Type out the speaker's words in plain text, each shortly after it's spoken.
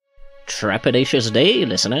trepidatious day,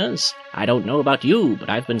 listeners. I don't know about you, but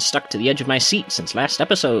I've been stuck to the edge of my seat since last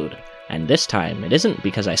episode. And this time, it isn't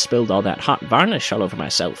because I spilled all that hot varnish all over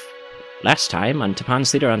myself. Last time, on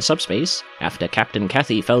Tapan's Theater on Subspace, after Captain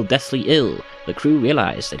Kathy fell deathly ill, the crew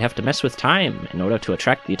realized they'd have to mess with time in order to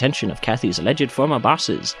attract the attention of Kathy's alleged former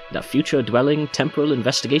bosses, the Future-Dwelling Temporal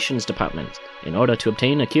Investigations Department, in order to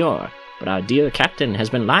obtain a cure. But our dear captain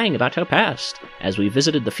has been lying about her past, as we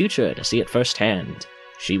visited the future to see it firsthand.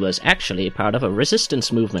 She was actually part of a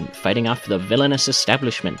resistance movement fighting off the villainous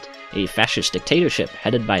establishment, a fascist dictatorship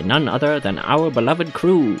headed by none other than our beloved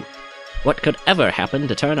crew. What could ever happen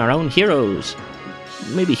to turn our own heroes?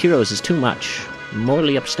 Maybe heroes is too much.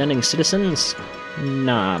 Morally upstanding citizens?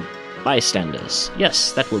 Nah, bystanders.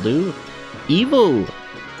 Yes, that will do. Evil!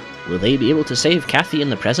 Will they be able to save Kathy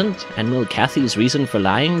in the present, and will Kathy's reason for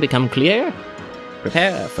lying become clear?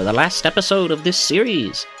 Prepare for the last episode of this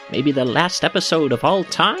series, maybe the last episode of all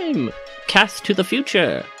time, Kath to the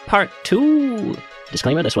Future, Part 2.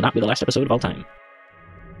 Disclaimer, this will not be the last episode of all time.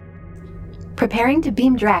 Preparing to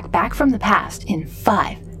beam Drac back from the past in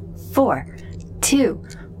 5, 4, 2,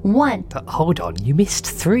 1. But hold on, you missed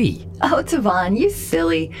 3. Oh, Tavon, you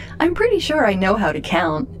silly. I'm pretty sure I know how to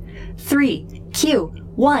count. 3, Q,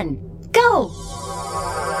 1, go!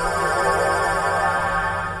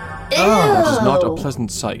 That is not a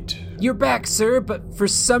pleasant sight. You're back, sir, but for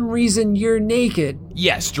some reason you're naked.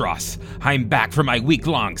 Yes, Dross. I'm back from my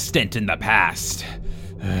week-long stint in the past.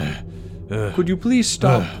 Could you please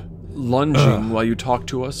stop lunging while you talk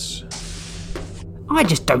to us? I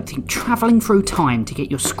just don't think travelling through time to get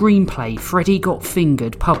your screenplay, Freddy Got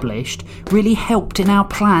Fingered, published really helped in our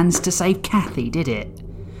plans to save Kathy, did it?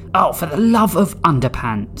 Oh, for the love of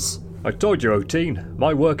underpants. I told you, Otine,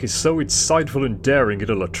 my work is so insightful and daring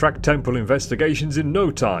it'll attract temple investigations in no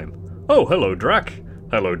time. Oh, hello, Drac.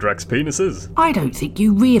 Hello, Drac's penises. I don't think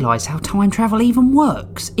you realise how time travel even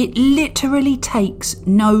works. It literally takes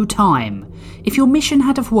no time. If your mission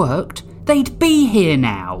had have worked, they'd be here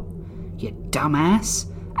now. You dumbass.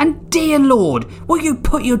 And dear Lord, will you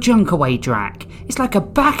put your junk away, Drac? It's like a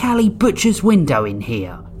back alley butcher's window in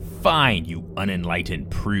here. Fine, you unenlightened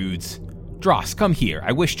prudes. Dross, come here.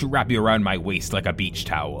 I wish to wrap you around my waist like a beach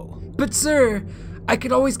towel. But sir, I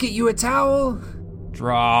could always get you a towel.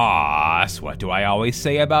 Dross, what do I always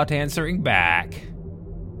say about answering back?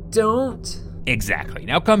 Don't. Exactly.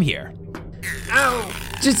 Now come here. Ow!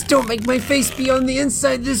 Just don't make my face be on the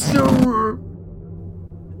inside this door.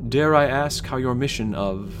 Dare I ask how your mission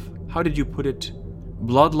of, how did you put it,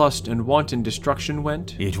 bloodlust and wanton destruction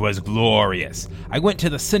went? It was glorious. I went to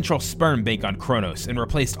the central sperm bank on Kronos and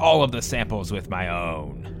replaced all of the samples with my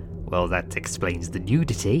own. Well, that explains the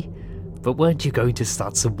nudity. But weren't you going to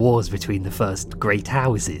start some wars between the first great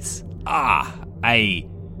houses? I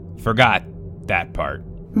forgot that part.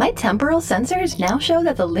 My temporal sensors now show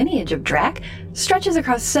that the lineage of Drac stretches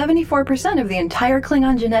across 74% of the entire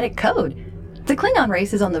Klingon genetic code. The Klingon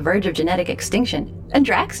race is on the verge of genetic extinction, and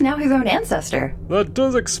Drac's now his own ancestor. That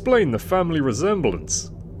does explain the family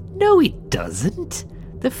resemblance. No, it doesn't.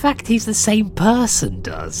 The fact he's the same person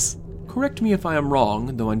does. Correct me if I am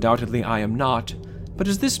wrong, though undoubtedly I am not, but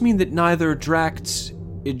does this mean that neither Drac's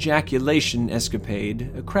ejaculation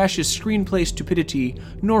escapade, Crash's screenplay stupidity,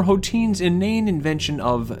 nor Hotine's inane invention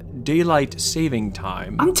of daylight saving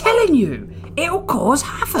time I'm telling you, it'll cause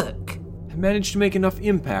havoc. managed to make enough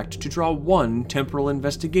impact to draw one temporal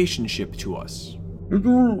investigation ship to us?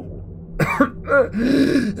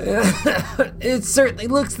 It certainly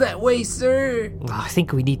looks that way, sir. I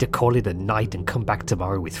think we need to call it a night and come back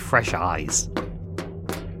tomorrow with fresh eyes.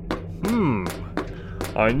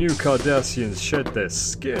 I knew Cardassians shed their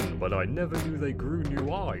skin, but I never knew they grew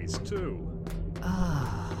new eyes, too.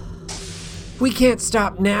 We can't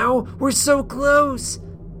stop now. We're so close.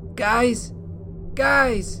 Guys.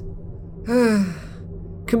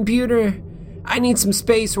 Computer, I need some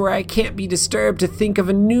space where I can't be disturbed to think of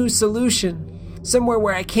a new solution. Somewhere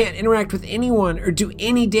where I can't interact with anyone or do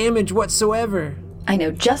any damage whatsoever. I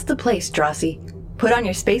know just the place, Drossi. Put on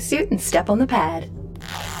your spacesuit and step on the pad.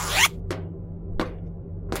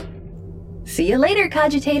 See you later,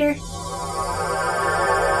 Cogitator.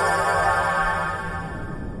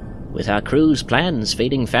 With our crew's plans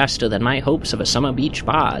fading faster than my hopes of a summer beach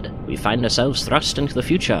bod, we find ourselves thrust into the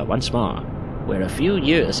future once more, where a few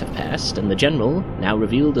years have passed and the General, now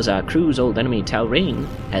revealed as our crew's old enemy Talrain,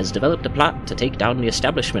 has developed a plot to take down the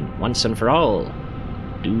establishment once and for all.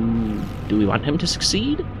 Do we want him to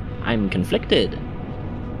succeed? I'm conflicted.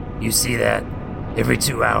 You see that? Every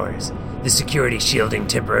 2 hours, the security shielding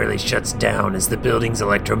temporarily shuts down as the building's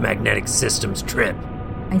electromagnetic systems trip.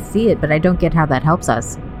 I see it, but I don't get how that helps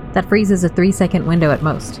us. That freezes a 3-second window at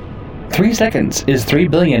most. 3 seconds is 3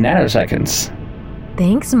 billion nanoseconds.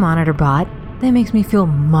 Thanks, MonitorBot. That makes me feel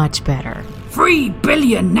much better. 3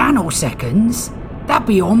 billion nanoseconds? That'd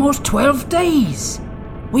be almost 12 days.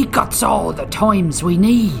 We got all the times we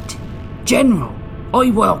need. General, I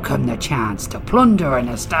welcome the chance to plunder an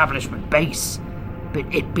establishment base, but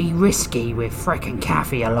it'd be risky with frickin'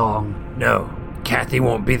 Kathy along. No, Kathy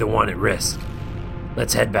won't be the one at risk.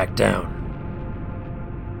 Let's head back down.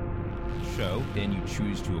 So, then you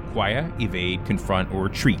choose to acquire, evade, confront, or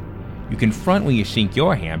retreat. You confront when you sink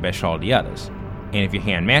your hand best all the others. And if your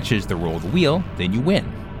hand matches the roll of the wheel, then you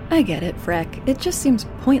win. I get it, Freck. It just seems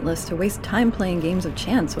pointless to waste time playing games of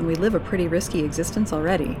chance when we live a pretty risky existence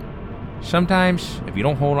already. Sometimes, if you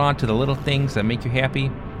don't hold on to the little things that make you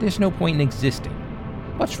happy, there's no point in existing.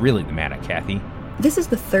 What's really the matter, Kathy? This is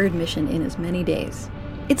the third mission in as many days.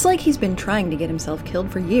 It's like he's been trying to get himself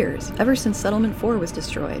killed for years, ever since Settlement 4 was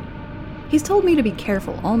destroyed. He's told me to be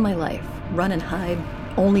careful all my life, run and hide,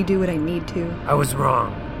 only do what I need to. I was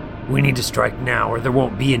wrong. We need to strike now, or there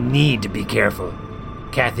won't be a need to be careful.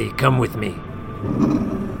 Kathy, come with me.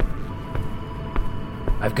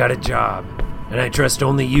 I've got a job, and I trust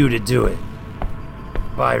only you to do it.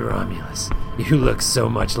 Bye, Romulus. You look so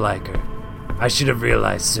much like her. I should have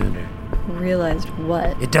realized sooner. Realized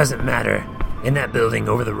what? It doesn't matter. In that building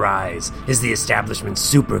over the rise is the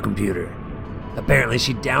establishment's supercomputer. Apparently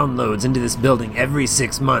she downloads into this building every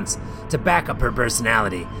 6 months to back up her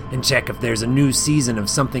personality and check if there's a new season of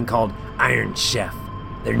something called Iron Chef.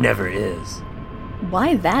 There never is.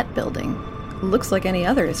 Why that building? Looks like any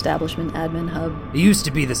other establishment admin hub. It used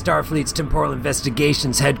to be the Starfleet's Temporal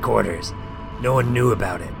Investigations headquarters. No one knew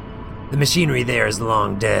about it. The machinery there is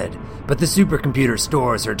long dead, but the supercomputer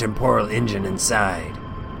stores her temporal engine inside.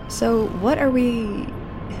 So what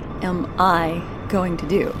am I going to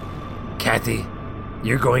do? Kathy,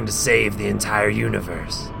 you're going to save the entire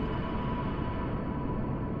universe.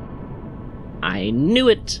 I knew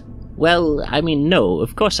it! Well, I mean, no,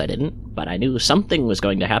 of course I didn't, but I knew something was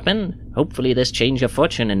going to happen. Hopefully this change of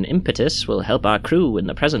fortune and impetus will help our crew in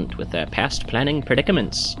the present with their past planning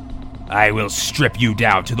predicaments. I will strip you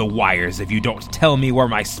down to the wires if you don't tell me where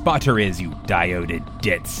my spotter is, you dioded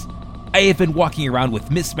ditz. I have been walking around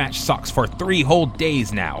with mismatched socks for 3 whole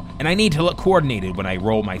days now, and I need to look coordinated when I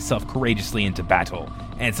roll myself courageously into battle,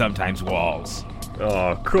 and sometimes walls.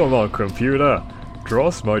 Oh, come on, computer.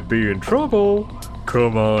 Dross might be in trouble.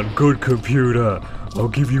 Come on, good computer. I'll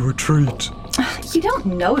give you a treat. You don't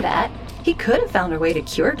know that. He could have found a way to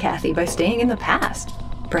cure Kathy by staying in the past.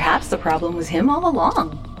 Perhaps the problem was him all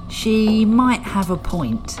along. She might have a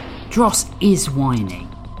point. Dross is whiny.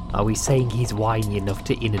 Are we saying he's whiny enough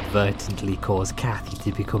to inadvertently cause Kathy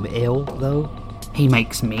to become ill, though? He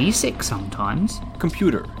makes me sick sometimes.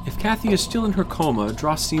 Computer, if Kathy is still in her coma,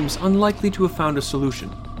 Dross seems unlikely to have found a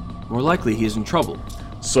solution. More likely he is in trouble.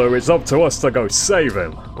 So it's up to us to go save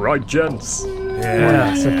him, right, gents?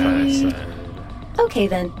 Yeah, I suppose so. Okay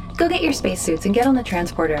then, go get your spacesuits and get on the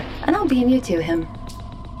transporter, and I'll beam you to him.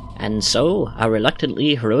 And so, our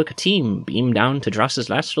reluctantly heroic team beamed down to Dross's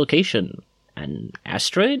last location. An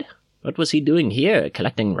asteroid? What was he doing here,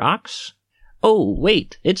 collecting rocks? Oh,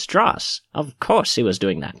 wait, it's Dross. Of course he was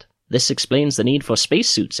doing that. This explains the need for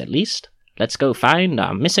spacesuits, at least. Let's go find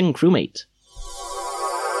our missing crewmate.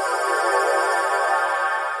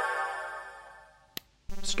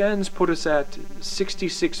 Scans put us at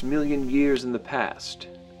 66 million years in the past.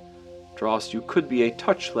 Dross, you could be a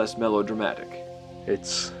touch less melodramatic.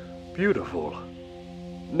 It's beautiful.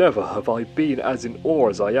 Never have I been as in awe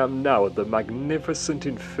as I am now at the magnificent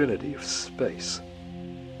infinity of space.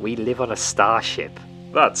 We live on a starship.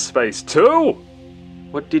 That's space too!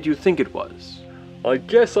 What did you think it was? I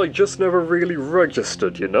guess I just never really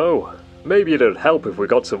registered, you know. Maybe it'd help if we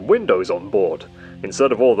got some windows on board,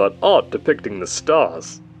 instead of all that art depicting the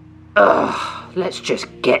stars. Ugh, let's just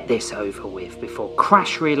get this over with before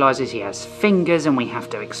Crash realises he has fingers and we have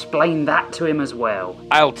to explain that to him as well.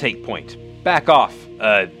 I'll take point. Back off.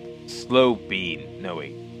 Slow bean. No,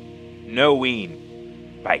 wait. No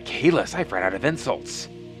ween. By Kalis, I've run out of insults.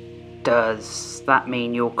 Does that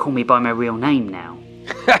mean you'll call me by my real name now?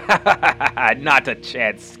 Not a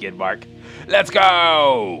chance, Skidmark. Let's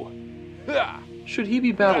go! Should he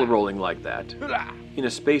be battle rolling like that? In a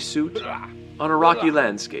spacesuit? On a rocky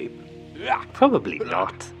landscape? Probably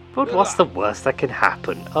not. But what's the worst that can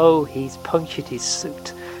happen? Oh, he's punctured his suit.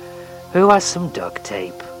 Who has some duct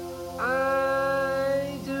tape?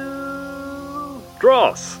 I do.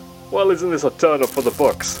 Dross! Well, isn't this a turn up for the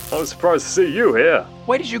books? I'm surprised to see you here.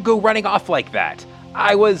 Why did you go running off like that?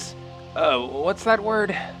 I was... what's that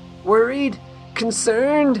word? Worried?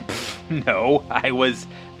 Concerned? No, I was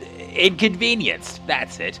Inconvenienced.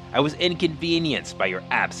 That's it. I was inconvenienced by your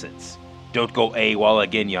absence. Don't go AWOL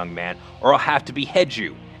again, young man, or I'll have to behead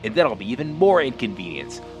you. And then I'll be even more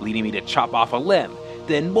inconvenienced, leading me to chop off a limb.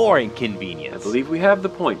 Then more inconvenience. I believe we have the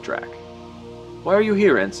point, Drac. Why are you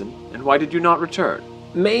here, Ensign, and why did you not return?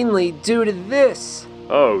 Mainly due to this.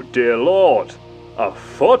 Oh dear lord. A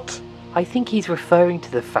foot? I think he's referring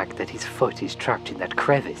to the fact that his foot is trapped in that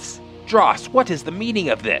crevice. Dross, what is the meaning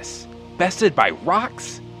of this? Bested by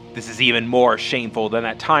rocks? This is even more shameful than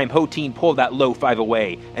that time Hotine pulled that low 5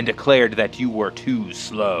 away and declared that you were too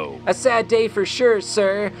slow. A sad day for sure,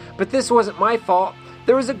 sir, but this wasn't my fault.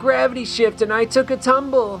 There was a gravity shift and I took a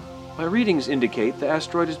tumble. My readings indicate the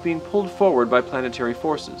asteroid is being pulled forward by planetary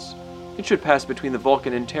forces. It should pass between the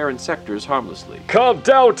Vulcan and Terran sectors harmlessly. Calm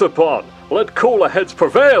down, Tapon. Let cooler heads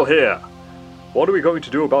prevail here. What are we going to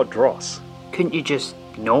do about Dross? Couldn't you just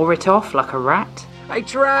gnaw it off like a rat? I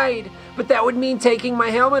tried, but that would mean taking my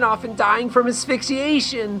helmet off and dying from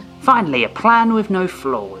asphyxiation. Finally, a plan with no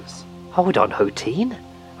flaws. Hold on, Hotine.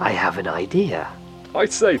 I have an idea. I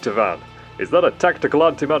say, Tavan, is that a tactical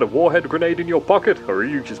antimatter warhead grenade in your pocket, or are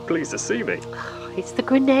you just pleased to see me? It's the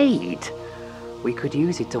grenade. We could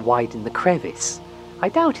use it to widen the crevice. I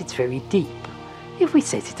doubt it's very deep. If we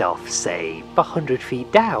set it off, say, 100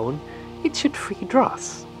 feet down, it should free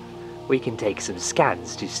Dross. We can take some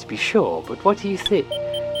scans just to be sure, but what do you think?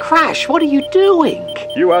 Crash, what are you doing?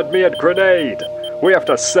 You had me at grenade. We have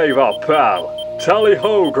to save our pal.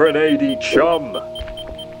 Tally-ho, grenadey chum.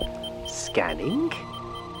 Scanning.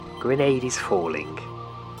 Grenade is falling.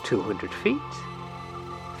 200 feet.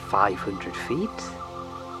 500 feet.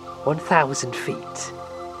 1,000 feet.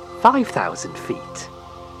 5,000 feet.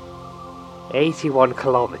 81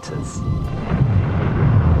 kilometers.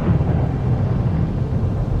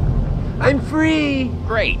 I'm free!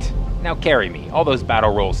 Great! Now carry me. All those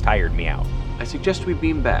battle rolls tired me out. I suggest we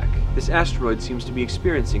beam back. This asteroid seems to be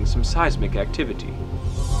experiencing some seismic activity.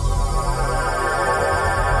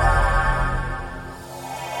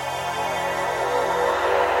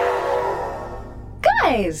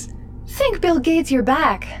 Guys! Thank Bill Gates you're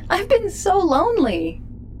back. I've been so lonely.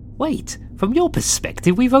 Wait, from your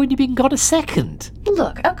perspective, we've only been gone a second.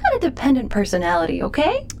 Look, I've got a dependent personality,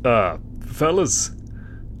 okay? Fellas,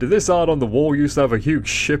 did this art on the wall used to have a huge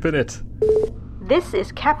ship in it? This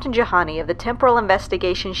is Captain Jahani of the temporal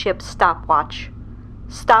investigation ship Stopwatch.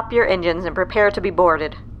 Stop your engines and prepare to be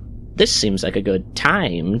boarded. This seems like a good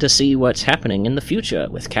time to see what's happening in the future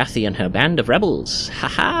with Kathy and her band of rebels.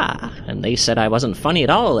 Ha-ha! And they said I wasn't funny at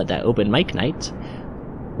all at that open mic night.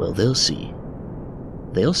 Well, they'll see.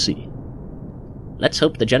 They'll see. Let's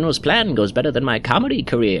hope the General's plan goes better than my comedy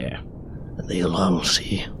career. They'll all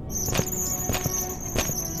see.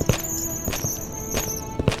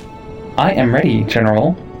 I am ready,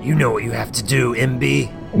 General. You know what you have to do,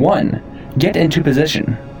 MB. 1. Get into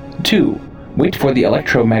position. 2. Wait for the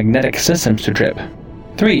electromagnetic systems to trip.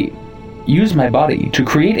 3. Use my body to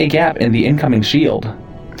create a gap in the incoming shield.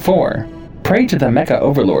 4. Pray to the mecha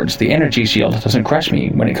overlords the energy shield doesn't crush me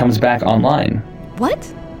when it comes back online.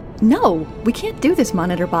 What? No, we can't do this,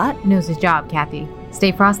 Monitor Bot. Knows his job, Kathy.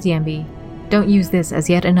 Stay frosty, MB. Don't use this as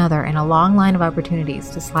yet another in a long line of opportunities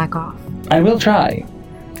to slack off. I will try.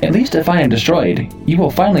 At least if I am destroyed, you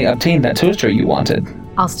will finally obtain that toaster you wanted.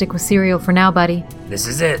 I'll stick with cereal for now, buddy. This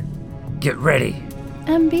is it. Get ready.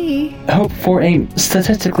 MB. Hope for a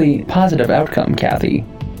statistically positive outcome, Kathy.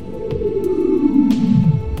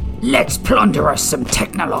 Let's plunder us some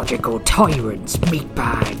technological tyrants,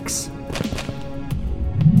 meatbags.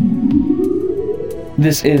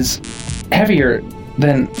 This is heavier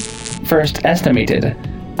than first estimated.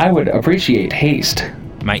 I would appreciate haste.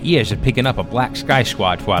 My ears are picking up a black sky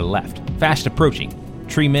squad while I left. Fast approaching.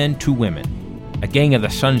 3 men, 2 women. A gang of the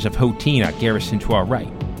Sons of Hotine are garrisoned to our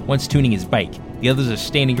right. One's tuning his bike. The others are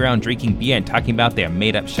standing around drinking beer and talking about their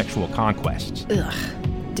made-up sexual conquests. Ugh,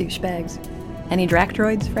 douchebags. Any Drac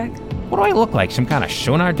droids, Freck? What do I look like? Some kind of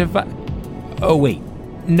sonar device? Oh, wait.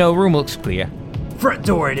 No, room looks clear. Front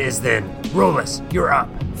door it is then. Rolus, you're up.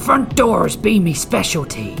 Front doors be me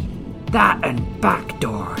specialty. That and back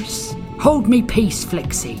doors. Hold me peace,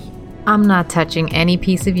 Flixie. I'm not touching any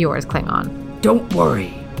piece of yours, Klingon. Don't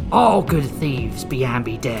worry. All good thieves be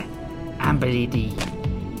ambidextrous.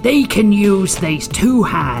 Ambidextrous. They can use these 2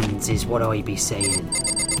 hands, is what I be saying.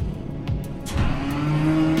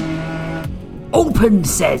 Open,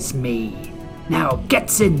 says me. Now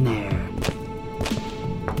gets in there.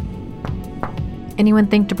 Anyone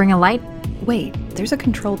think to bring a light? Wait, there's a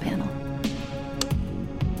control panel.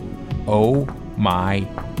 Oh my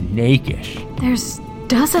nakish. There's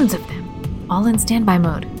dozens of them, all in standby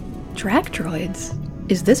mode. Drac droids?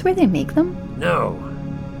 Is this where they make them? No.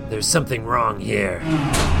 There's something wrong here.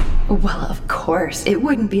 Well, of course. It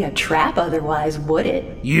wouldn't be a trap otherwise, would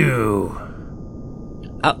it? You.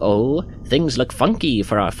 Uh-oh, things look funky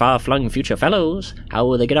for our far-flung future fellows. How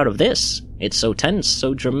will they get out of this? It's so tense,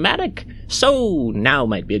 so dramatic. So, now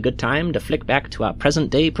might be a good time to flick back to our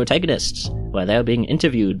present-day protagonists, where they're being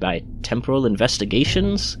interviewed by temporal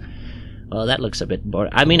investigations. Well, that looks a bit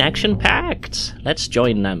action-packed. Let's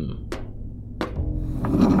join them.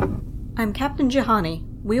 I'm Captain Jahani.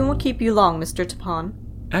 We won't keep you long, Mr. Tapon.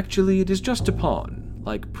 Actually, it is just a pawn,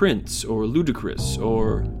 like Prince or Ludacris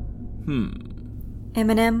or...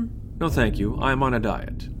 Eminem? No thank you, I am on a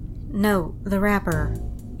diet. No, the rapper.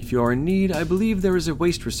 If you are in need, I believe there is a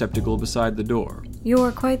waste receptacle beside the door.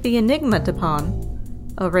 You're quite the enigma,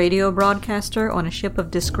 Tapon. A radio broadcaster on a ship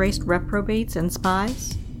of disgraced reprobates and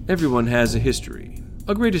spies? Everyone has a history.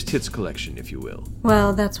 A greatest hits collection, if you will.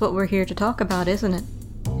 Well, that's what we're here to talk about, isn't it?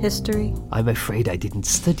 History? I'm afraid I didn't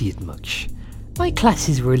study it much. My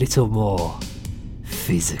classes were a little more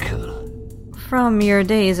physical. From your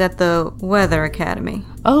days at the Weather Academy.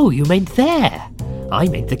 Oh, you meant there? I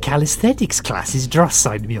meant the calisthenics classes Dross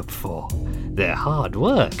signed me up for. They're hard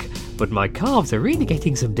work, but my calves are really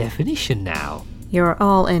getting some definition now. You're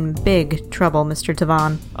all in big trouble, Mr.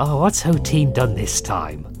 Tavan. Oh, what's Hotine done this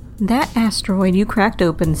time? That asteroid you cracked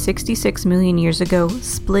open 66 million years ago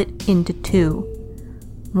split into two.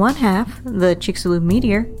 One half, the Chicxulub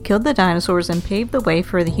meteor, killed the dinosaurs and paved the way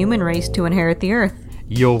for the human race to inherit the Earth.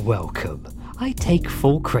 You're welcome. I take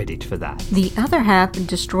full credit for that. The other half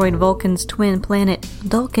destroyed Vulcan's twin planet,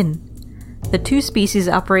 Dulcan. The two species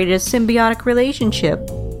operated a symbiotic relationship.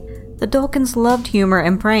 The Dulcans loved humor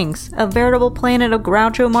and pranks, a veritable planet of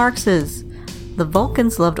Groucho Marxes. The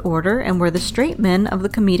Vulcans loved order and were the straight men of the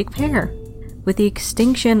comedic pair. With the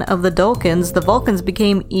extinction of the Dulcans, the Vulcans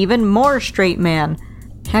became even more straight man.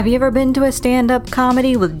 Have you ever been to a stand-up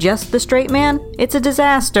comedy with just the straight man? It's a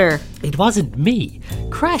disaster. It wasn't me.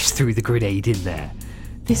 Crash threw the grenade in there.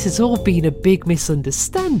 This has all been a big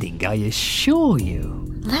misunderstanding, I assure you.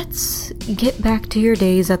 Let's get back to your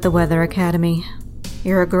days at the Weather Academy.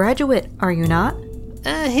 You're a graduate, are you not?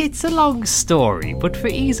 It's a long story, but for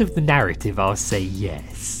ease of the narrative, I'll say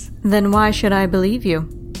yes. Then why should I believe you?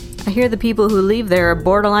 I hear the people who leave there are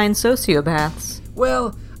borderline sociopaths.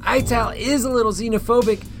 Well, ITAL is a little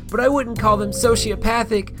xenophobic, but I wouldn't call them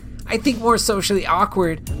sociopathic. I think more socially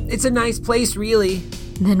awkward. It's a nice place, really.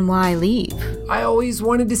 Then why leave? I always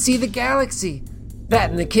wanted to see the galaxy. That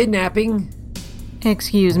and the kidnapping.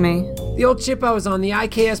 Excuse me? The old ship I was on, the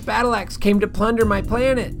IKS Battle Axe, came to plunder my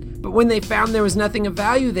planet. But when they found there was nothing of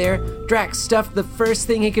value there, Drax stuffed the first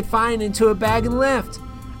thing he could find into a bag and left.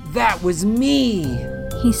 That was me.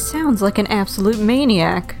 He sounds like an absolute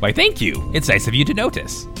maniac. Why, thank you. It's nice of you to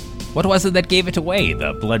notice. What was it that gave it away?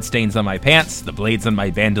 The bloodstains on my pants, the blades on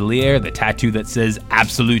my bandolier, the tattoo that says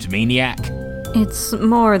absolute maniac? It's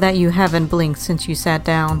more that you haven't blinked since you sat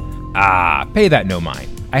down. Ah, pay that no mind.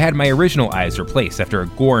 I had my original eyes replaced after a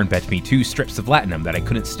Gorn bet me 2 strips of latinum that I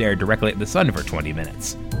couldn't stare directly at the sun for 20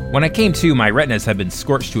 minutes. When I came to, my retinas had been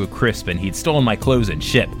scorched to a crisp and he'd stolen my clothes and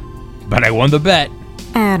ship. But I won the bet.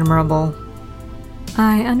 Admirable.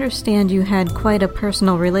 I understand you had quite a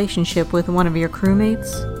personal relationship with one of your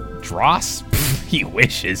crewmates? Dross? He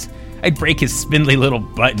wishes. I'd break his spindly little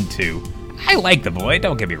butt in two. I like the boy,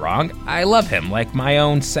 don't get me wrong. I love him like my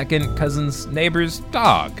own second cousin's neighbor's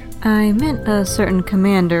dog. I meant a certain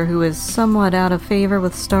commander who is somewhat out of favor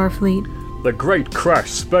with Starfleet. The great Crash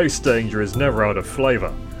Space Danger is never out of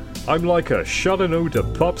flavor. I'm like a Chardonnay de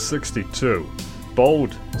Pop 62.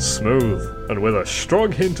 Bold, smooth, and with a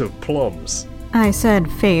strong hint of plums. I said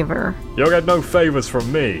favor. You'll get no favors from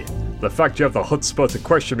me. The fact you have the chutzpah to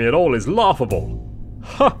question me at all is laughable.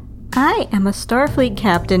 Ha! I am a Starfleet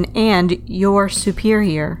captain and your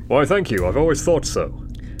superior. Why, thank you. I've always thought so.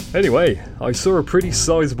 Anyway, I saw a pretty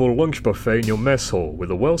sizable lunch buffet in your mess hall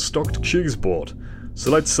with a well-stocked cheese board. So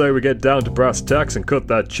let's say we get down to brass tacks and cut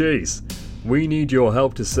that cheese. We need your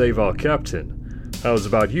help to save our captain. How's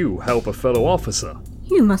about you help a fellow officer?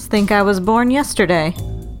 You must think I was born yesterday.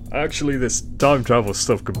 Actually, this time travel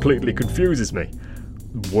stuff completely confuses me.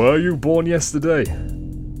 Were you born yesterday?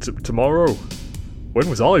 Tomorrow? When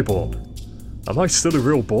was I born? Am I still a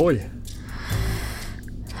real boy?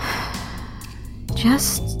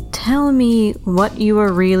 Just tell me what you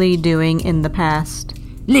were really doing in the past.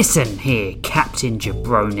 Listen here, Captain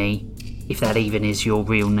Jabroni, if that even is your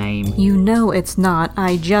real name. You know it's not.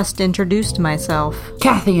 I just introduced myself.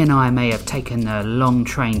 Kathy and I may have taken a long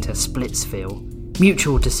train to Splitsville.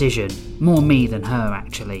 Mutual decision. More me than her,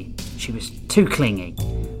 actually. She was too clingy.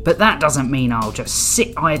 But that doesn't mean I'll just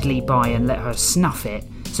sit idly by and let her snuff it.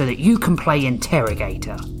 so that you can play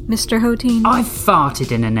interrogator. Mr. Hotine? I've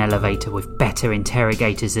farted in an elevator with better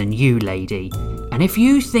interrogators than you, lady. And if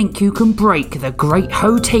you think you can break the great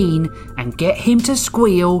Hotine and get him to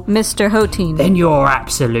squeal... Mr. Hotine. Then you're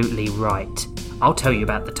absolutely right. I'll tell you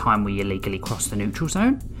about the time we illegally crossed the neutral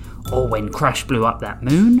zone, or when Crash blew up that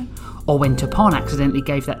moon, or when Tapon accidentally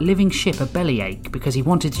gave that living ship a bellyache because he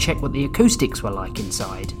wanted to check what the acoustics were like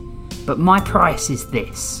inside. But my price is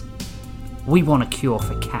this. We want a cure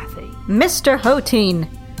for Kathy. Mr. Hotine!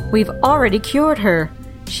 We've already cured her.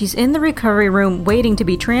 She's in the recovery room waiting to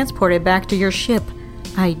be transported back to your ship.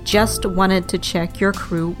 I just wanted to check your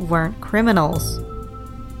crew weren't criminals.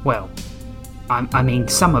 Well, I mean,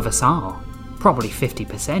 some of us are. Probably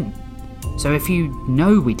 50%. So if you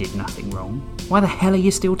know we did nothing wrong, why the hell are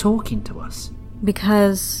you still talking to us?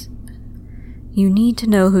 Because you need to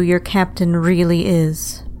know who your captain really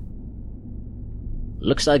is.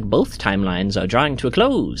 Looks like both timelines are drawing to a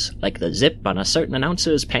close, like the zip on a certain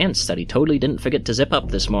announcer's pants that he totally didn't forget to zip up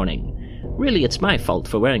this morning. Really, it's my fault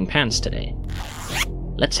for wearing pants today.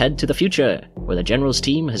 Let's head to the future, where the General's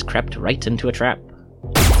team has crept right into a trap.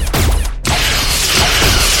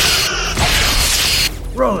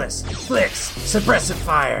 Rollis, Flicks, suppressive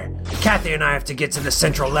fire. Kathy and I have to get to the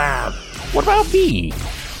central lab. What about me?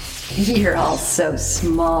 You're all so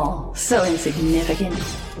small, so insignificant.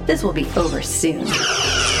 This will be over soon.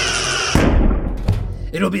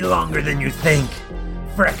 It'll be longer than you think.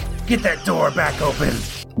 Freck, get that door back open.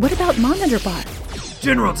 What about Monitorbot?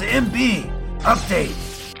 General to MB.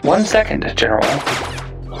 Update. 1 second, General.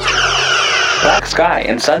 Black Sky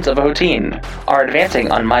and Sons of Hotine are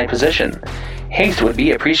advancing on my position. Haste would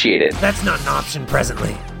be appreciated. That's not an option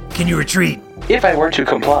presently. Can you retreat? If I were to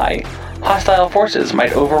comply, hostile forces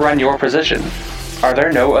might overrun your position. Are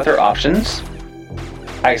there no other options?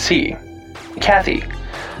 I see. Kathy,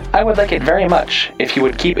 I would like it very much if you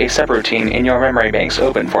would keep a subroutine in your memory banks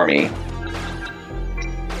open for me.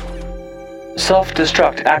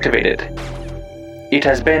 Self-destruct activated. It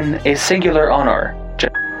has been a singular honor.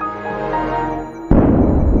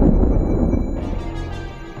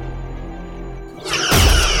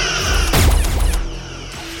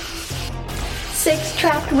 Six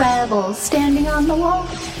trapped rebels standing on the wall.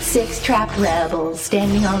 6 trapped rebels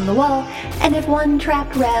standing on the wall. And if one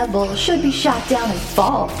trapped rebel should be shot down and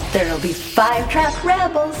fall, there'll be 5 trapped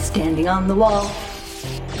rebels standing on the wall.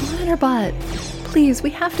 Monitorbot, please, we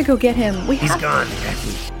have to go get him. He's gone,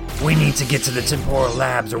 Kathy. We need to get to the temporal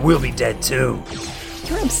labs or we'll be dead too.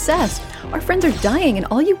 You're obsessed. Our friends are dying and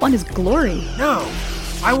all you want is glory. No,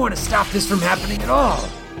 I want to stop this from happening at all.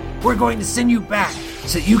 We're going to send you back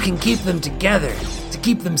so that you can keep them together, to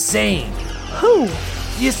keep them sane. Who?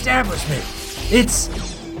 The establishment.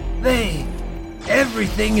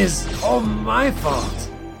 Everything is all my fault.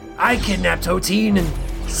 I kidnapped Hotine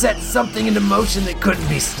and set something into motion that couldn't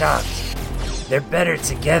be stopped. They're better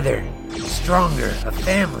together, stronger, a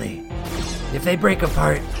family. If they break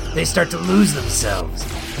apart, they start to lose themselves,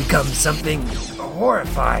 become something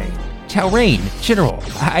horrifying. Talrain, General,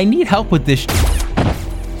 I need help with this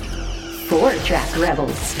 4 trapped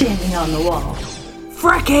rebels standing on the wall.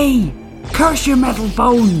 Frecky! Curse your metal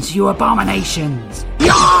bones, you abominations!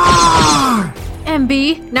 Yarr!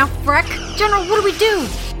 MB, now Freck, General, what do we do?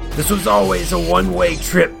 This was always a one-way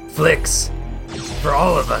trip, Flicks. For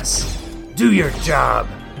all of us. Do your job.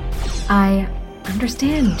 I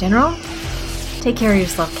understand, General. Take care of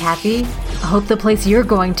yourself, Kathy. I hope the place you're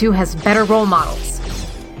going to has better role models.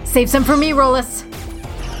 Save some for me, Rollis.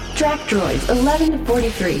 Drac droids 11 to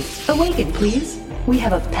 43. Awaken, please. We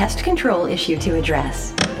have a pest control issue to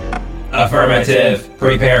address. Affirmative.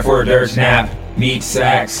 Prepare for dirt nap. Meat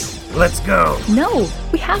sacks. Let's go. No,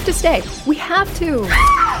 we have to stay. We have to.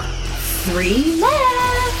 3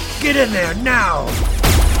 left. Get in there now.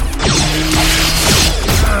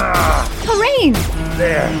 Lorraine!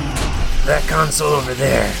 There. That console over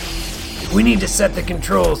there. We need to set the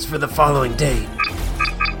controls for the following date.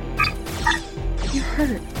 You're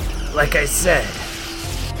hurt. Like I said,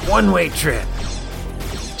 one-way trip.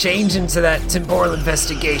 Change into that temporal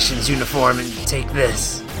investigations uniform and take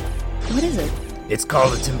this. What is it? It's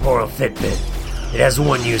called a temporal Fitbit. It has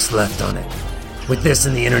one use left on it. With this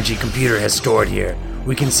and the energy computer has stored here,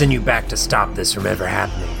 we can send you back to stop this from ever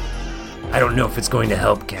happening. I don't know if it's going to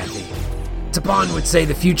help, Kathy. Tapon would say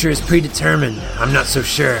the future is predetermined. I'm not so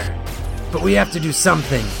sure. But we have to do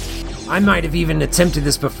something. I might have even attempted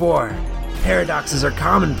this before. Paradoxes are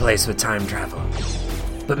commonplace with time travel.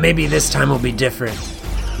 But maybe this time will be different.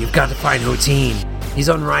 You've got to find Hotine. He's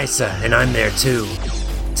on Risa, and I'm there too.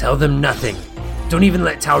 Tell them nothing. Don't even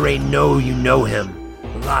let Talrain know you know him.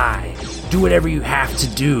 Lie. Do whatever you have to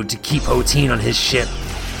do to keep Hotine on his ship.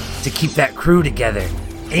 to keep that crew together.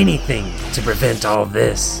 Anything to prevent all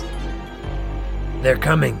this. They're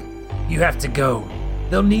coming. You have to go.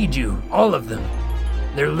 They'll need you, all of them.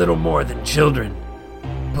 They're little more than children.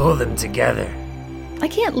 Pull them together. I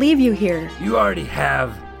can't leave you here. You already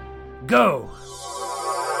have. Go!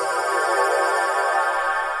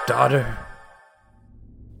 Daughter.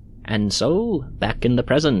 And so, back in the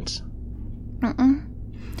present.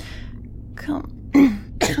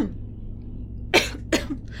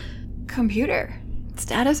 Computer.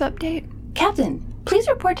 Status update? Captain, please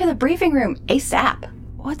report to the briefing room ASAP.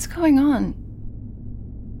 What's going on?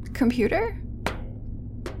 Computer?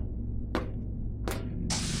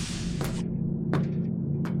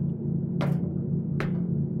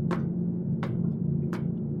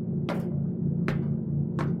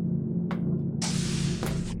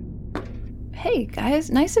 Hey,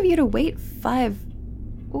 guys, nice of you to wait 5...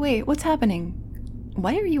 Wait, what's happening?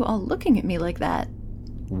 Why are you all looking at me like that?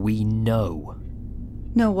 We know.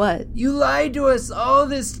 Know what? You lied to us all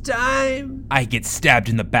this time. I get stabbed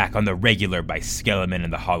in the back on the regular by Skeleman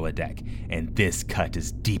in the holodeck, and this cut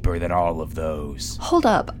is deeper than all of those. Hold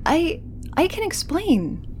up, I can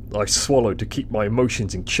explain. I swallowed to keep my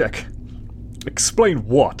emotions in check. Explain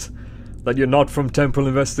what? That you're not from Temple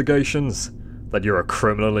Investigations? That you're a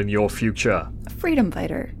criminal in your future? A freedom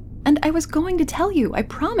fighter. And I was going to tell you, I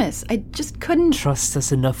promise. I just couldn't... Trust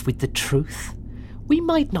us enough with the truth? We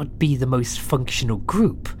might not be the most functional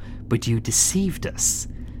group, but you deceived us.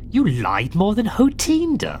 You lied more than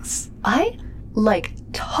Hotine does. I,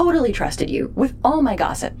 totally trusted you with all my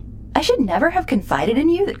gossip. I should never have confided in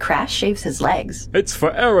you that Crash shaves his legs. It's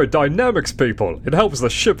for aerodynamics, people. It helps the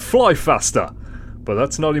ship fly faster. But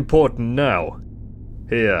that's not important now.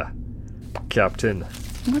 Here, Captain.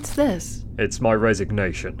 What's this? It's my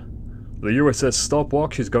resignation. The USS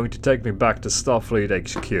Stopwatch is going to take me back to Starfleet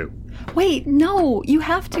HQ. Wait, no, you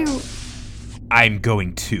have to... I'm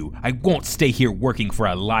going to. I won't stay here working for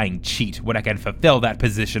a lying cheat when I can fulfill that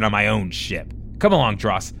position on my own ship. Come along,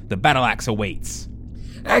 Dross. The battle axe awaits.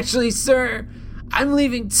 Actually, sir, I'm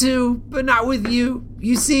leaving too, but not with you.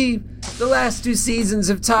 You see, the last 2 seasons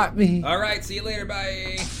have taught me. All right, see you later,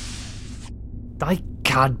 bye. I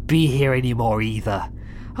can't be here anymore either.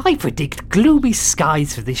 I predict gloomy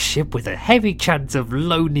skies for this ship with a heavy chance of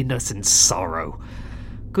loneliness and sorrow.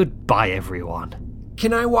 Goodbye, everyone.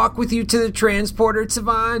 Can I walk with you to the transporter,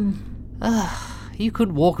 Tavan? You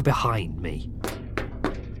could walk behind me.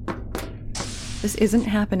 This isn't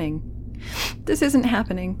happening. This isn't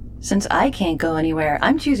happening. Since I can't go anywhere,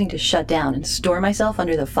 I'm choosing to shut down and store myself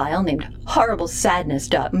under the file named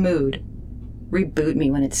horriblesadness.mood. Reboot me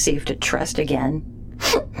when it's safe to trust again.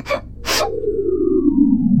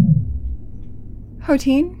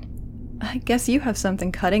 Hotine, I guess you have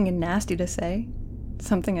something cutting and nasty to say.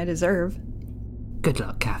 Something I deserve. Good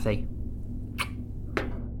luck, Kathy.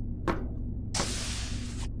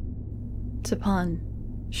 Tapan,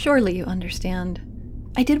 surely you understand.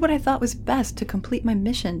 I did what I thought was best to complete my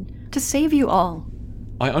mission, to save you all.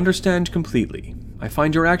 I understand completely. I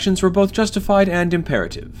find your actions were both justified and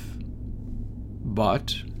imperative.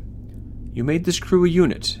 But you made this crew a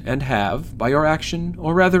unit, and have, by your action,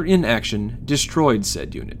 or rather inaction, destroyed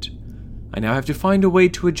said unit. I now have to find a way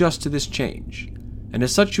to adjust to this change, and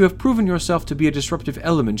as such you have proven yourself to be a disruptive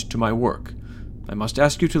element to my work. I must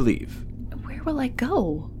ask you to leave. Where will I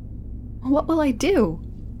go? What will I do?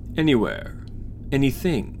 Anywhere.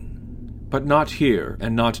 Anything. But not here,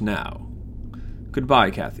 and not now.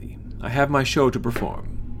 Goodbye, Kathy. I have my show to perform.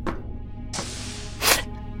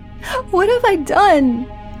 What have I done?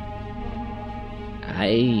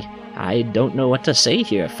 I don't know what to say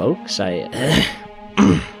here, folks. I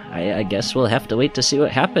guess we'll have to wait to see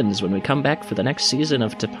what happens when we come back for the next season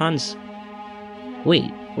of Tapan's...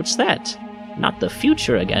 Wait, what's that? Not the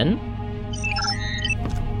future again?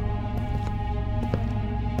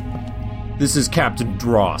 This is Captain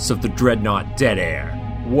Dross of the Dreadnought Dead Air.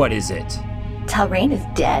 What is it? Talrain is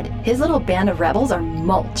dead. His little band of rebels are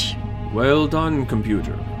mulch. Well done,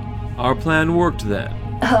 computer. Our plan worked then.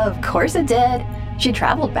 Of course it did. She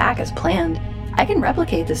traveled back as planned. I can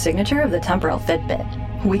replicate the signature of the temporal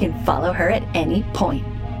Fitbit. We can follow her at any point.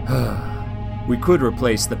 We could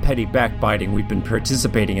replace the petty backbiting we've been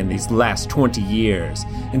participating in these last 20 years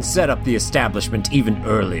and set up the establishment even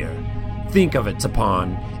earlier. Think of it,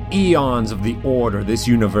 Tapan. Eons of the order this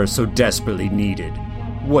universe so desperately needed.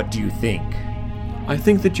 What do you think? I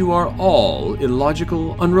think that you are all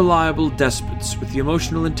illogical, unreliable despots with the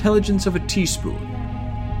emotional intelligence of a teaspoon.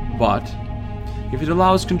 But if it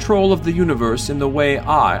allows control of the universe in the way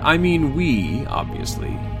we,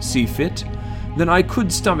 obviously, see fit, then I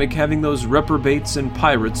could stomach having those reprobates and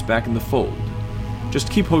pirates back in the fold. Just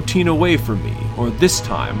keep Hoteen away from me, or this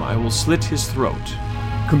time I will slit his throat.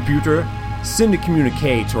 Computer, send a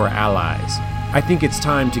communique to our allies. I think it's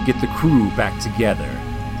time to get the crew back together.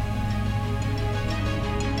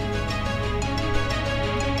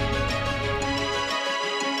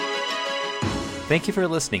 Thank you for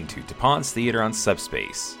listening to Tapon's Theater on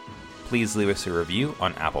Subspace. Please leave us a review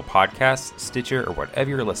on Apple Podcasts, Stitcher, or whatever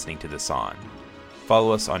you're listening to this on.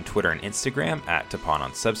 Follow us on Twitter and Instagram at Tapon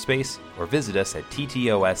on Subspace, or visit us at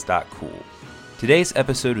ttos.cool. Today's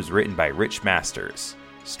episode was written by Rich Masters.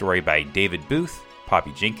 Story by David Booth,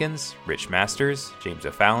 Poppy Jenkins, Rich Masters, James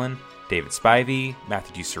O'Fallon, David Spivey,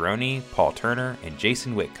 Matthew Cerrone, Paul Turner, and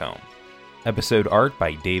Jason Whitcomb. Episode art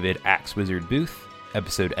by David Axe Wizard Booth.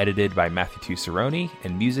 Episode edited by Matthew Cerrone,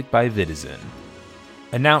 and music by Vitizen.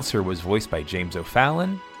 Announcer was voiced by James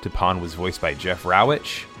O'Fallon. Tapon was voiced by Jeff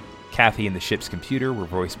Rowich. Kathy and the ship's computer were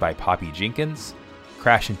voiced by Poppy Jenkins.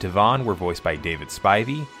 Crash and Tavon were voiced by David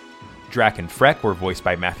Spivey. Drac and Freck were voiced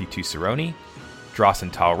by Matthew Cerrone. Dross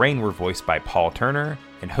and Talrain were voiced by Paul Turner.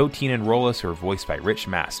 And Hoteen and Rollis were voiced by Rich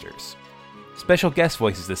Masters. Special guest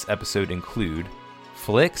voices this episode include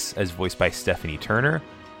Flix, as voiced by Stephanie Turner,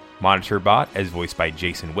 Monitorbot, as voiced by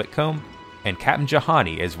Jason Whitcomb, and Captain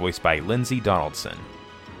Jahani, as voiced by Lindsay Donaldson.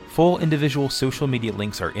 Full individual social media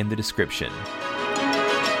links are in the description.